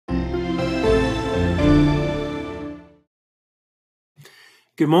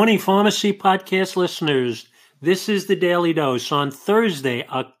Good morning, Pharmacy Podcast listeners. This is the Daily Dose on Thursday,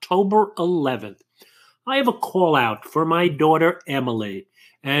 October 11th. I have a call out for my daughter, Emily,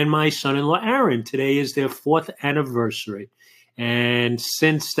 and my son-in-law, Aaron. Today is their 4th anniversary. And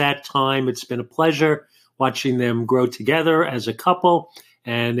since that time, it's been a pleasure watching them grow together as a couple.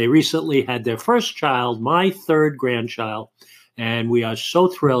 And they recently had their first child, my 3rd grandchild. And we are so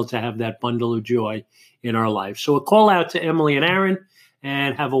thrilled to have that bundle of joy in our life. So a call out to Emily and Aaron,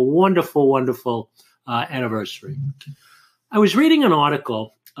 and have a wonderful, wonderful anniversary. I was reading an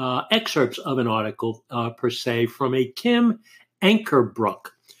article, excerpts of an article, per se, from a Kim Ankerbrook.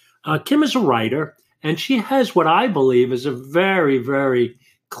 Kim is a writer, and she has what I believe is a very, very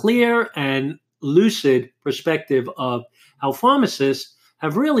clear and lucid perspective of how pharmacists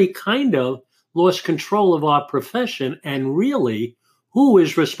have really kind of lost control of our profession, and really who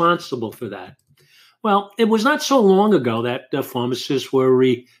is responsible for that. Well, it was not so long ago that pharmacists were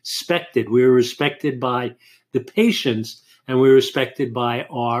respected. We were respected by the patients, and we were respected by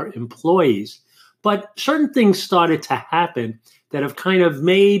our employees. But certain things started to happen that have kind of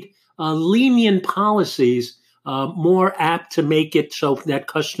made lenient policies more apt to make it so that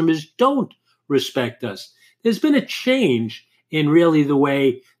customers don't respect us. There's been a change in really the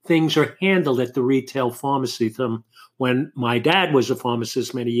way things are handled at the retail pharmacy from when my dad was a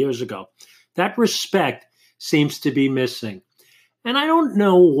pharmacist many years ago. That respect seems to be missing. And I don't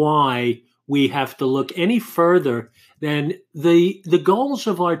know why we have to look any further than the goals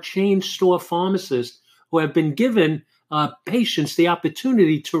of our chain store pharmacists who have been given patients the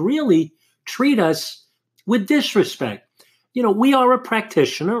opportunity to really treat us with disrespect. You know, we are a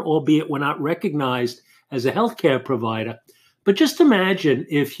practitioner, albeit we're not recognized as a healthcare provider. But just imagine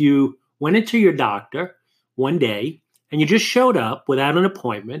if you went into your doctor one day and you just showed up without an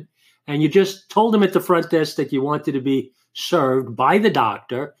appointment, and you just told them at the front desk that you wanted to be served by the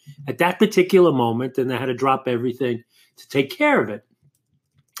doctor at that particular moment, and they had to drop everything to take care of it.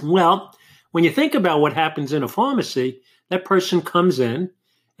 Well, when you think about what happens in a pharmacy, that person comes in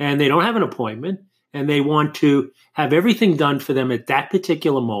and they don't have an appointment, and they want to have everything done for them at that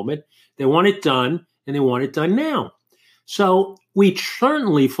particular moment. They want it done, and they want it done now. So we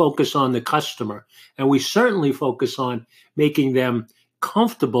certainly focus on the customer, and we certainly focus on making them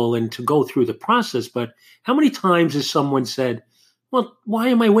comfortable and to go through the process. But how many times has someone said, well, why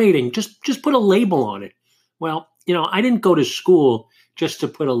am I waiting? Just put a label on it. Well, you know, I didn't go to school just to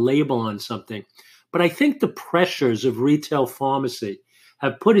put a label on something. But I think the pressures of retail pharmacy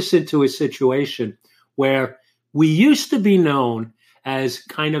have put us into a situation where we used to be known as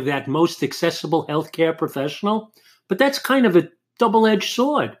kind of that most accessible healthcare professional, but that's kind of a double-edged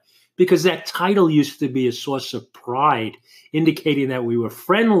sword, because that title used to be a source of pride, indicating that we were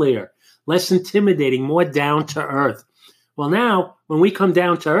friendlier, less intimidating, more down to earth. Well, now, when we come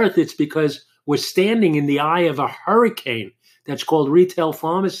down to earth, it's because we're standing in the eye of a hurricane that's called retail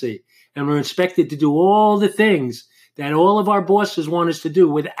pharmacy, and we're expected to do all the things that all of our bosses want us to do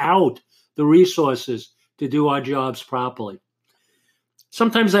without the resources to do our jobs properly.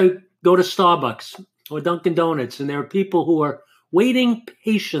 Sometimes I go to Starbucks or Dunkin' Donuts, and there are people who are waiting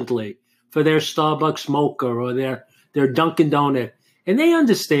patiently for their Starbucks mocha or their Dunkin' Donut. And they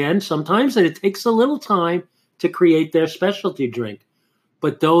understand sometimes that it takes a little time to create their specialty drink.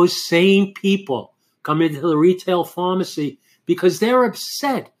 But those same people come into the retail pharmacy because they're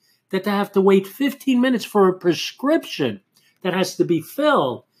upset that they have to wait 15 minutes for a prescription that has to be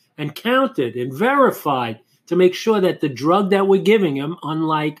filled and counted and verified to make sure that the drug that we're giving them,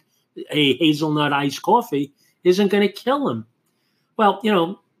 unlike a hazelnut iced coffee, isn't going to kill them. Well, you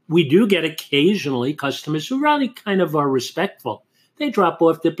know, we do get occasionally customers who really kind of are respectful. They drop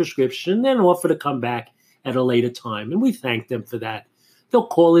off their prescription, then offer to come back at a later time, and we thank them for that. They'll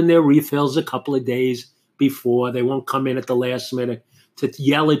call in their refills a couple of days before. They won't come in at the last minute to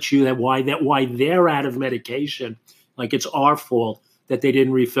yell at you that why they're out of medication, like it's our fault that they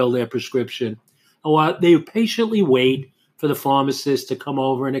didn't refill their prescription. Or they patiently wait for the pharmacist to come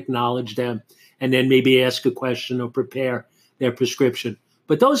over and acknowledge them, and then maybe ask a question or prepare their prescription.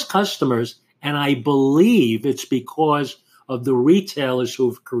 But those customers, and I believe it's because of the retailers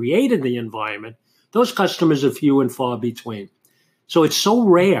who've created the environment, those customers are few and far between. So it's so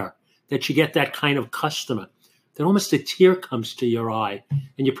rare that you get that kind of customer that almost a tear comes to your eye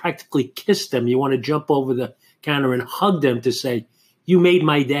and you practically kiss them. You want to jump over the counter and hug them to say, you made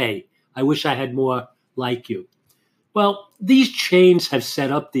my day. I wish I had more like you. Well, these chains have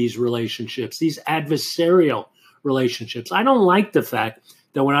set up these relationships, these adversarial relationships. I don't like the fact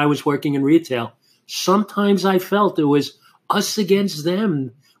that when I was working in retail, sometimes I felt it was us against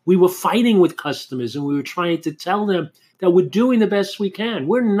them. we were fighting with customers and we were trying to tell them that we're doing the best we can.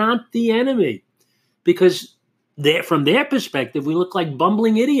 We're not the enemy, because from their perspective, we look like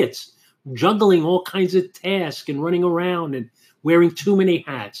bumbling idiots, juggling all kinds of tasks and running around and wearing too many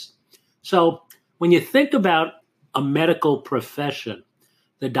hats. So when you think about a medical profession,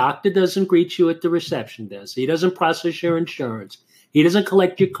 the doctor doesn't greet you at the reception desk. He doesn't process your insurance. He doesn't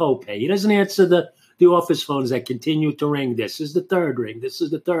collect your copay. He doesn't answer the office phones that continue to ring. This is the third ring. This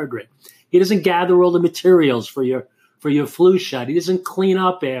is the third ring. He doesn't gather all the materials for your flu shot. He doesn't clean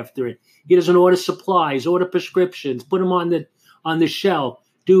up after it. He doesn't order supplies, order prescriptions, put them on the shelf,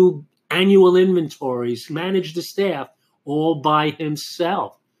 do annual inventories, manage the staff all by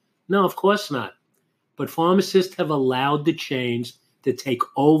himself. No, of course not. But pharmacists have allowed the chains to take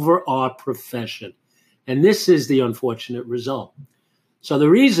over our profession. And this is the unfortunate result. So the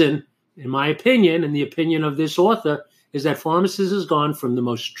reason, in my opinion, and the opinion of this author, is that pharmacists has gone from the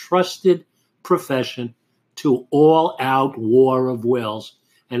most trusted profession to all-out war of wills.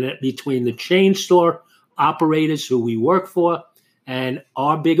 And that between the chain store operators who we work for and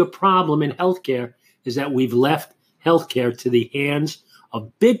our bigger problem in healthcare is that we've left healthcare to the hands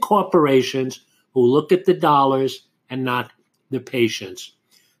of big corporations who look at the dollars and not the patients.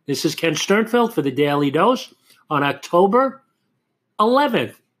 This is Ken Sternfeld for the Daily Dose on October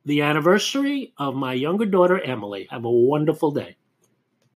 11th, the anniversary of my younger daughter, Emily. Have a wonderful day.